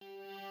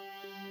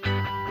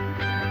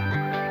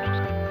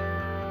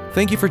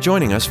Thank you for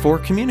joining us for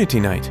Community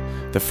Night,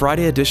 the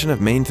Friday edition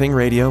of Main Thing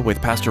Radio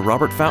with Pastor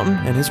Robert Fountain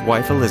and his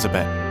wife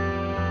Elizabeth.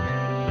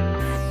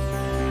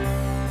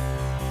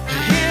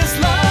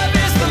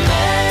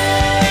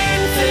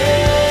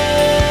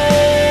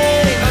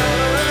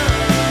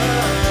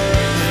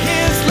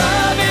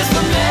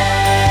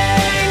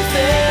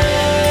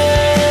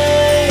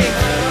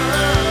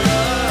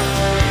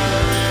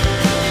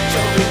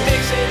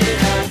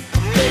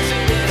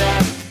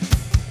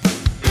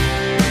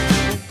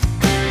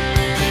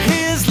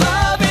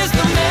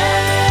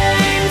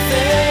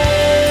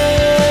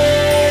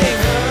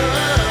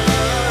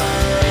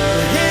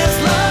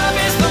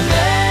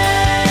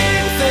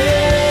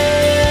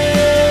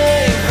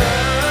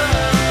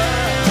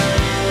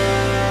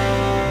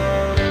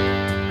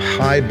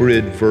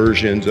 Hybrid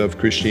versions of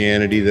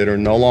Christianity that are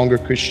no longer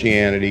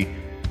Christianity.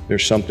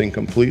 There's something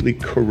completely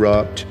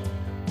corrupt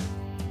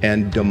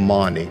and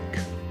demonic,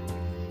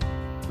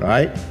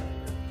 right?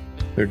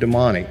 They're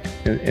demonic.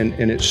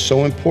 And it's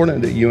so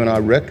important that you and I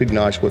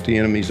recognize what the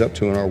enemy's up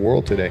to in our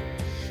world today,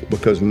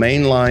 because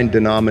mainline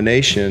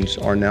denominations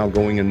are now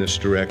going in this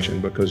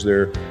direction because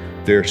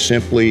they're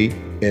simply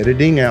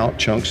editing out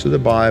chunks of the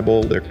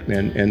Bible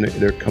and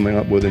they're coming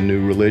up with a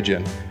new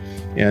religion.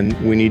 And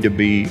we need to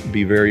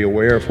be very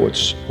aware of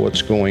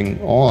what's going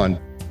on.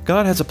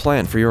 God has a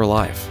plan for your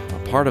life. A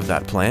part of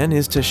that plan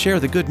is to share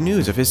the good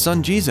news of His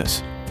Son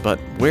Jesus. But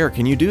where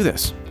can you do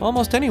this?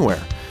 Almost anywhere.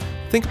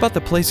 Think about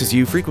the places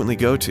you frequently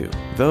go to.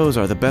 Those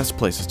are the best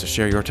places to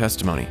share your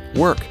testimony.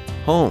 Work,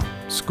 home,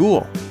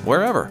 school,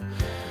 wherever.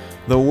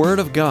 The Word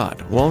of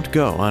God won't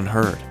go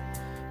unheard.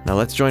 Now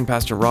let's join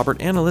Pastor Robert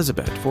and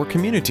Elizabeth for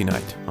Community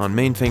Night on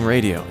Main Thing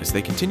Radio as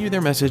they continue their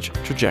message,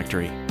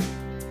 Trajectory.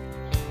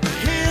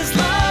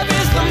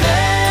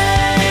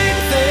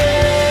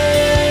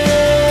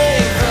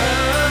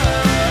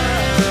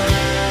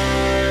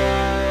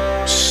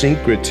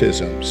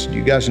 Syncretisms.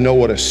 You guys know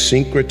what a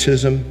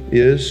syncretism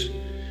is?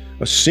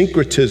 A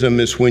syncretism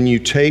is when you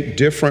take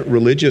different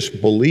religious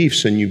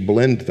beliefs and you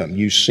blend them.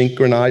 You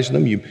synchronize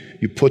them, you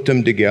put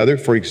them together.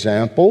 For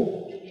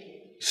example,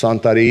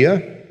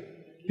 Santeria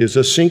is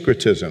a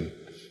syncretism.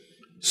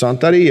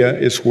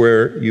 Santeria is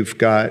where you've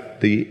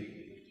got the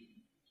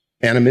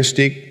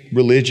animistic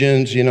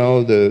religions,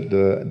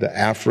 the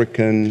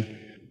African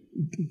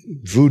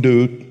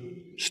voodoo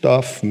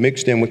stuff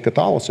mixed in with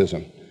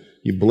Catholicism.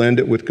 You blend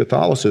it with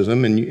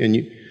Catholicism, and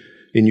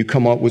you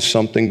come up with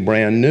something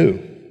brand new,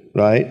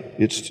 right?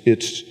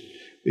 It's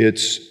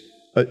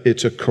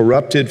a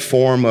corrupted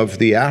form of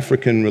the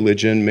African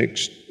religion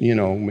mixed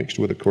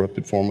with a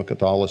corrupted form of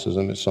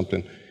Catholicism. It's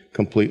something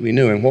completely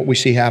new. And what we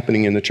see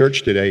happening in the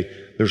church today,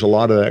 there's a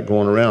lot of that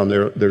going around.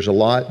 There's a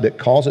lot that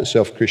calls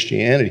itself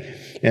Christianity,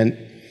 and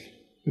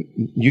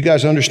you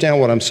guys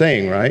understand what I'm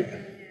saying, right?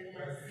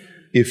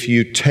 If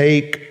you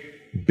take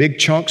big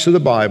chunks of the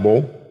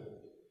Bible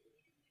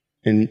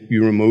and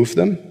you remove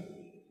them,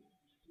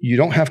 you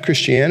don't have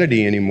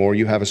Christianity anymore,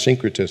 you have a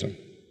syncretism.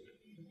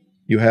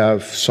 You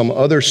have some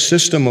other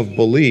system of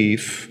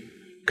belief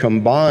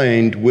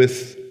combined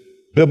with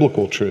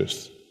biblical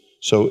truth.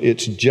 So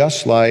it's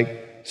just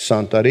like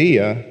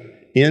Santeria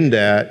in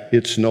that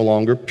it's no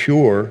longer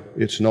pure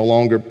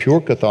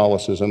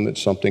Catholicism,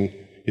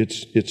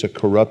 it's a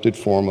corrupted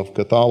form of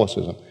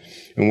Catholicism.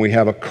 And we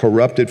have a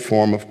corrupted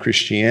form of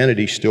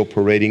Christianity still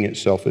parading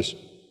itself as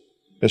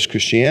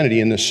Christianity,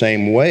 in the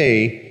same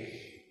way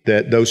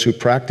that those who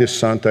practice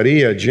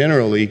Santeria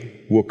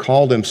generally will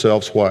call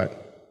themselves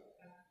what?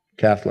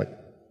 Catholic.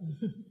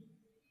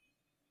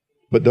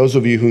 But those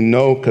of you who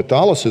know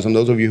Catholicism,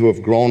 those of you who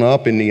have grown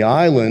up in the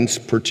islands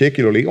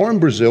particularly, or in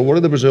Brazil, what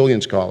do the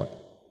Brazilians call it?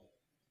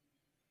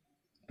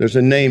 There's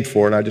a name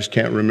for it, I just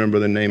can't remember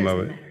the name of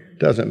it.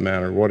 Doesn't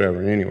matter,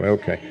 whatever, anyway,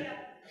 okay.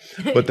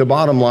 But the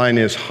bottom line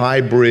is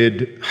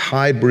hybrid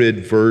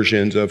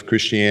versions of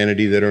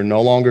Christianity that are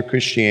no longer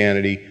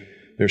Christianity.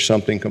 There's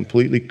something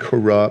completely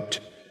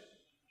corrupt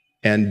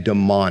and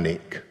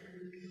demonic,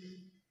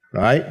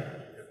 right?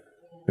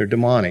 They're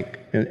demonic.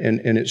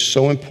 And it's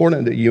so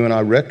important that you and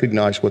I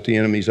recognize what the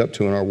enemy's up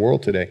to in our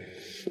world today,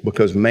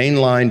 because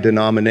mainline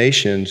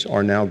denominations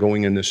are now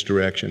going in this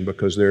direction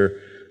because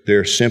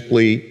they're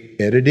simply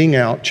editing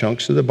out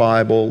chunks of the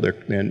Bible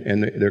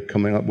and they're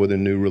coming up with a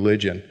new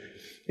religion.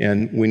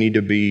 And we need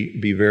to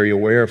be very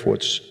aware of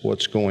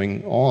what's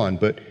going on.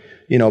 But,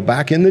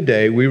 back in the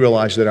day, we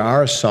realized that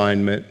our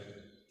assignment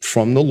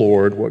from the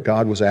Lord, what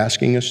God was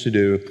asking us to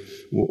do,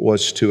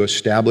 was to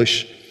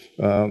establish,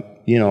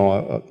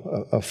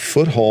 a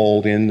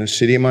foothold in the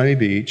city of Miami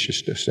Beach,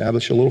 just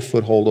establish a little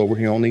foothold over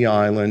here on the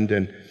island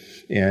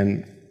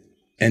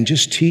and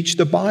just teach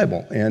the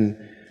Bible and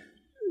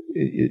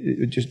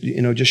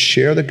just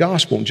share the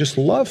gospel and just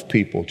love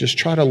people. Just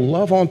try to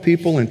love on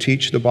people and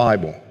teach the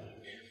Bible.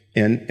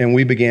 And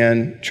we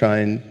began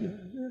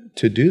trying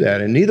to do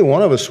that. And neither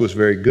one of us was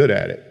very good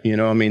at it.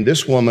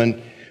 This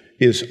woman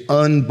is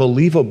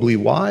unbelievably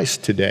wise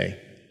today.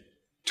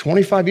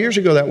 25 years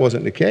ago, that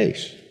wasn't the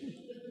case.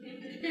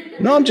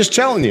 No, I'm just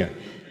telling you.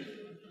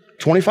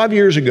 25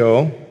 years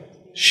ago,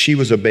 she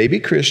was a baby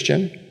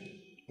Christian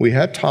We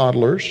had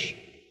toddlers.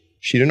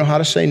 She didn't know how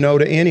to say no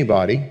to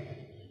anybody.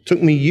 It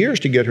took me years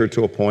to get her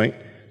to a point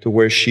to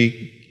where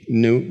she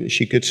knew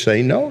she could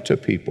say no to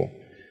people.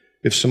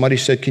 If somebody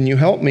said, "Can you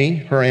help me?"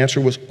 her answer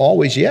was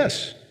always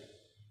yes.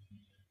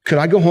 "Could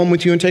I go home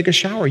with you and take a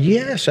shower?"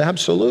 "Yes,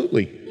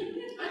 absolutely."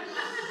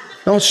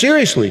 No,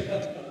 seriously,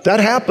 that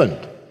happened.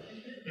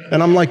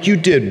 And I'm like, "You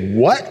did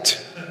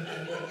what?"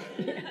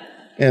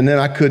 And then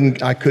I couldn't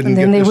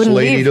get this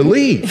lady to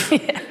leave.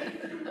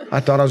 I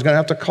thought I was going to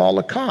have to call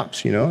the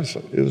cops, you know.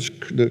 So it was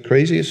the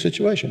craziest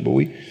situation. But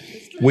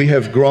we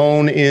have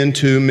grown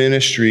into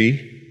ministry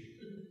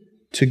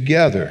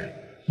together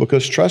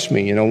because, trust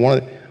me, you know,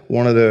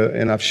 one of the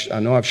and I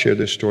know I've shared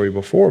this story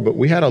before, but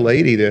we had a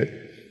lady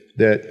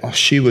that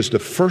she was the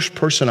first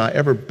person I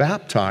ever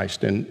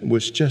baptized, and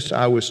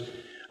I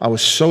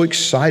was so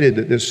excited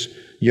that this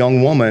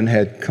young woman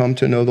had come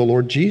to know the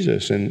Lord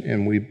Jesus,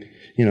 and we.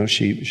 You know,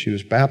 she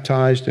was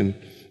baptized, and,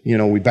 you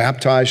know, we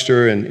baptized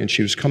her, and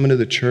she was coming to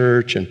the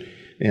church,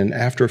 and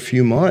after a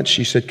few months,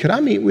 she said, "Could I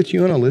meet with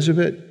you and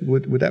Elizabeth?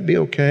 Would that be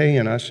okay?"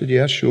 And I said,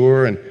 "Yeah,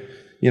 sure." And,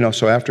 you know,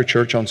 so after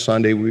church on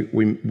Sunday,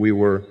 we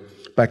were,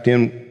 back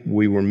then,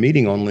 we were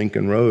meeting on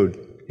Lincoln Road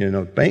in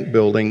a bank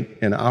building,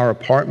 and our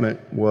apartment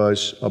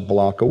was a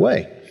block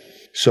away.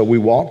 So we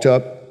walked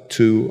up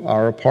to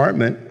our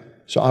apartment.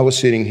 So I was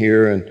sitting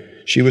here, and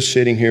she was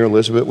sitting here,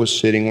 Elizabeth was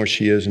sitting where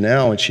she is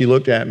now, and she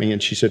looked at me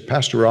and she said,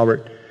 "Pastor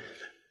Robert,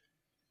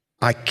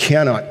 I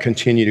cannot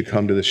continue to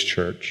come to this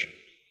church.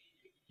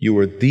 You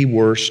are the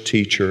worst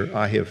teacher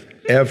I have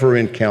ever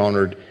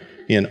encountered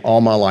in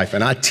all my life.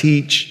 And I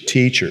teach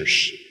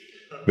teachers,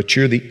 but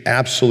you're the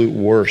absolute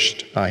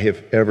worst I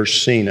have ever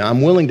seen.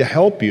 I'm willing to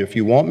help you. If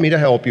you want me to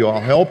help you,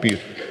 I'll help you.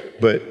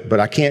 But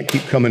I can't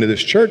keep coming to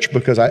this church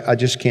because I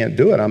just can't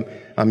do it.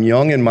 I'm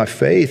young in my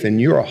faith, and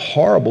you're a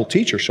horrible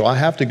teacher, so I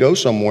have to go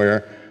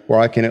somewhere where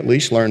I can at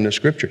least learn the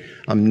Scripture."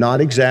 I'm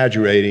not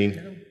exaggerating.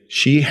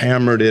 She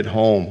hammered it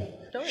home.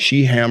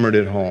 She hammered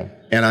it home.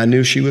 And I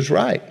knew she was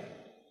right.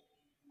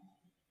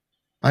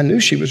 I knew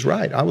she was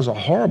right. I was a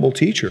horrible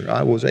teacher.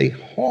 I was a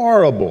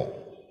horrible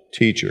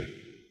teacher.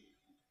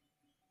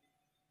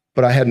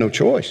 But I had no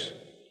choice.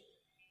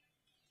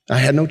 I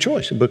had no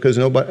choice because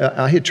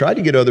I had tried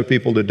to get other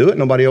people to do it.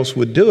 Nobody else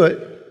would do it.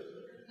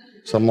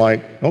 So I'm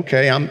like,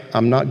 okay,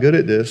 I'm not good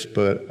at this,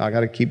 but I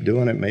got to keep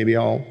doing it. Maybe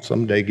I'll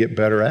someday get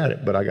better at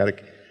it, but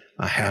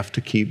I have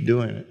to keep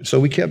doing it. So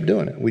we kept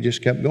doing it. We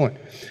just kept going.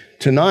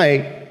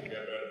 Tonight,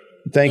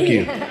 thank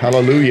you.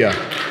 Hallelujah.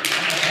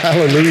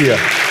 Hallelujah.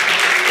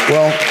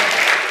 Well,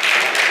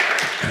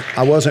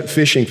 I wasn't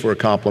fishing for a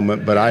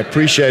compliment, but I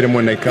appreciate them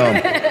when they come.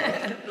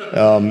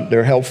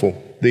 They're helpful.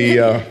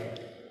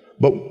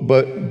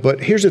 But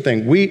here's the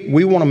thing.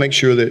 We want to make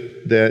sure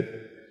that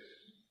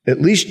at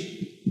least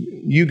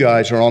you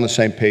guys are on the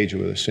same page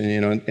with us, and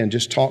you know, and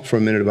just talk for a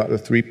minute about the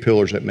three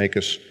pillars that make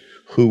us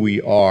who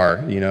we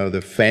are. You know,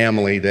 the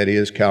family that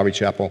is Calvary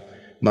Chapel,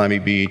 Miami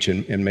Beach,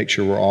 and make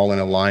sure we're all in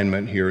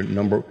alignment here.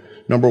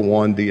 Number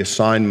one, the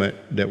assignment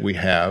that we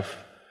have.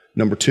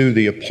 Number two,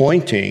 the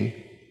appointing,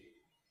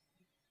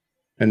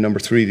 and number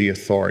three, the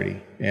authority.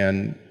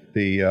 And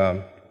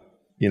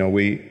you know,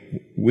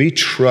 we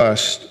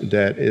trust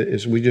that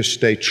as we just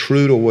stay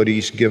true to what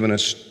He's given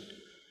us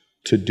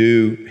to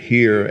do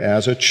here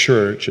as a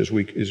church, as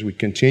we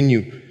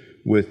continue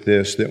with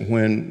this, that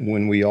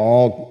when we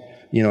all,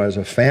 you know, as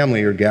a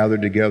family are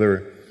gathered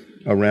together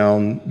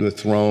around the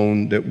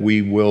throne, that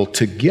we will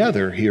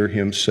together hear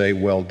Him say,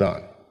 "Well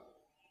done."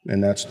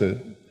 And that's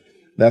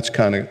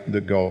kind of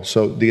the goal.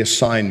 So the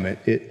assignment,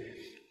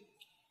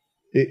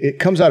 it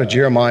comes out of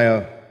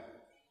Jeremiah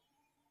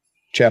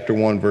chapter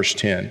 1, verse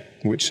 10,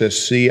 which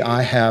says, "See,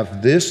 I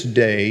have this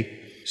day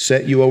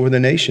set you over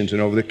the nations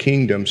and over the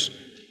kingdoms."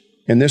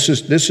 And this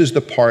is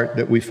the part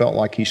that we felt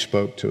like He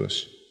spoke to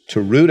us: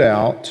 to root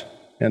out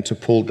and to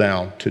pull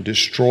down, to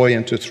destroy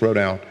and to throw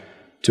down,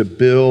 to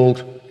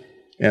build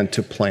and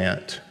to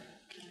plant.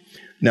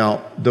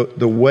 Now,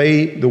 the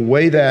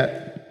way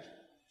that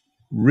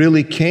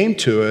really came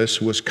to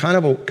us was kind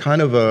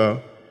of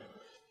a,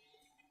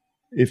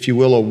 if you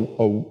will,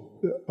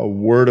 a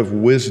word of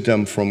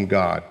wisdom from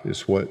God,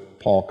 is what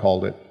Paul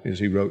called it as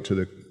he wrote to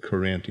the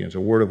Corinthians.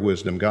 A word of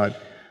wisdom. God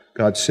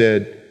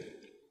said,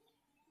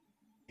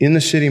 in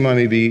the city of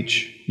Miami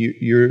Beach,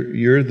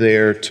 you're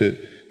there to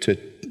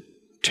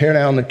tear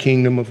down the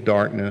kingdom of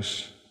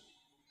darkness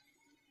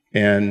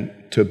and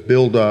to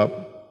build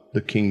up the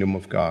kingdom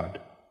of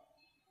God.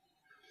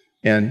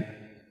 And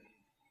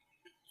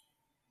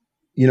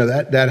you know,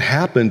 that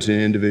happens in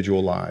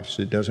individual lives.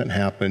 It doesn't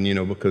happen, you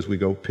know, because we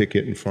go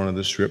picket in front of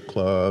the strip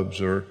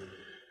clubs or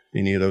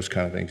any of those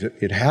kind of things.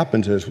 It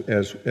happens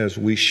as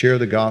we share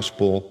the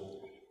gospel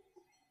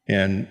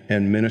and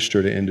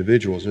minister to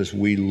individuals, as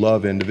we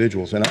love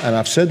individuals. And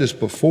I've said this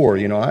before,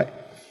 you know,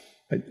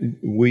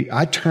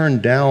 I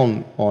turned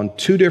down on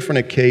 2 different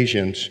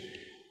occasions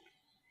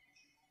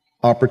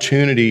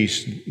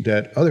opportunities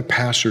that other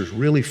pastors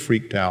really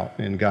freaked out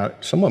and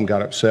some of them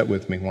got upset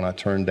with me when I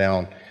turned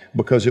down,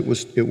 because it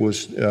was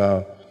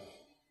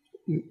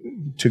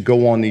to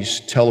go on these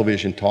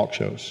television talk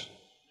shows.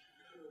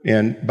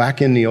 And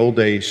back in the old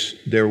days,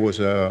 there was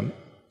a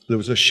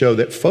show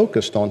that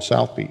focused on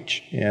South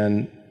Beach,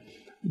 and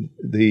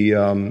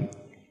the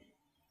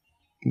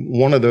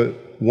one of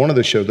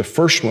the shows, the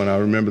first one, I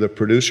remember the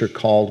producer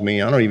called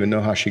me. I don't even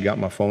know how she got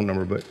my phone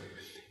number, but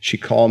she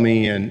called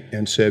me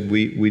and said,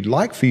 we'd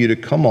like for you to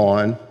come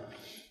on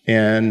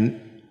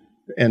and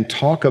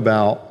talk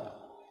about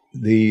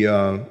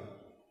the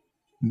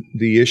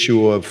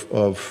issue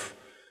of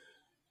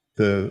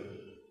the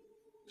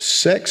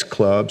sex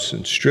clubs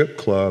and strip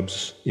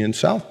clubs in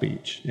South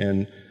Beach.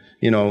 And,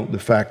 the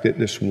fact that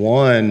this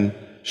one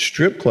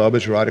strip club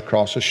is right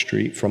across the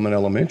street from an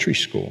elementary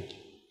school.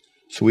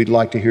 So we'd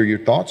like to hear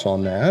your thoughts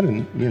on that.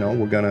 And,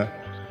 we're going to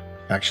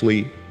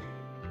actually,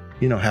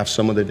 have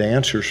some of the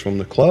dancers from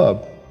the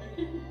club.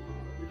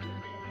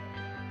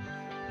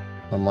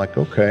 I'm like,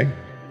 okay.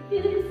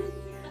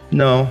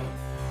 No.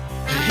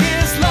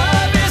 His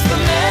love is the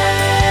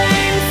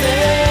main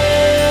thing.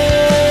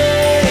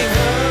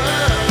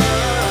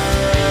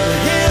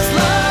 His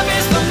love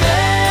is the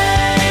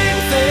main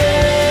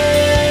thing.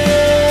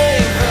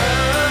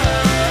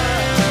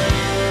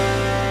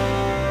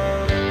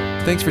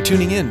 Thanks for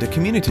tuning in to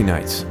Community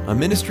Nights, a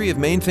ministry of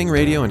Main Thing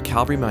Radio in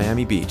Calvary,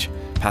 Miami Beach.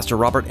 Pastor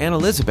Robert and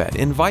Elizabeth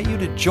invite you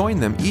to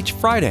join them each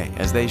Friday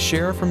as they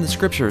share from the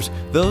Scriptures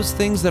those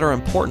things that are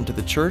important to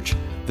the church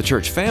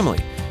family,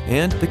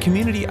 and the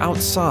community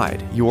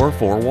outside your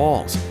four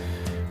walls.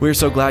 We're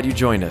so glad you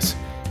joined us.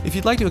 If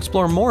you'd like to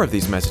explore more of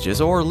these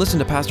messages or listen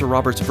to Pastor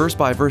Robert's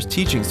verse-by-verse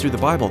teachings through the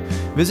Bible,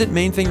 visit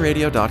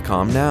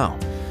mainthingradio.com now.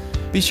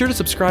 Be sure to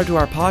subscribe to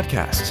our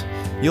podcasts.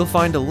 You'll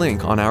find a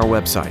link on our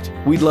website.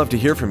 We'd love to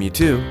hear from you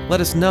too. Let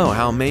us know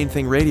how Main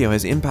Thing Radio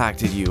has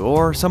impacted you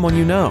or someone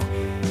you know.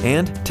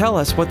 And tell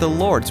us what the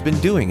Lord's been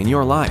doing in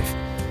your life.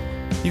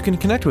 You can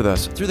connect with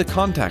us through the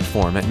contact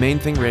form at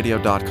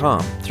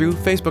mainthingradio.com, through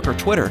Facebook or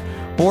Twitter,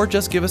 or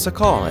just give us a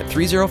call at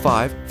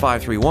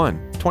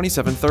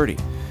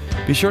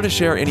 305-531-2730. Be sure to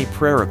share any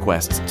prayer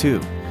requests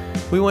too.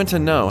 We want to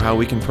know how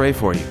we can pray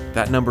for you.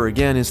 That number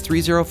again is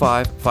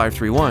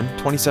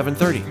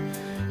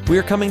 305-531-2730. We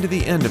are coming to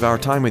the end of our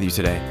time with you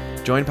today.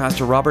 Join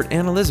Pastor Robert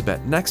and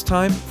Elizabeth next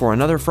time for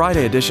another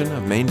Friday edition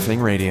of Main Thing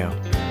Radio.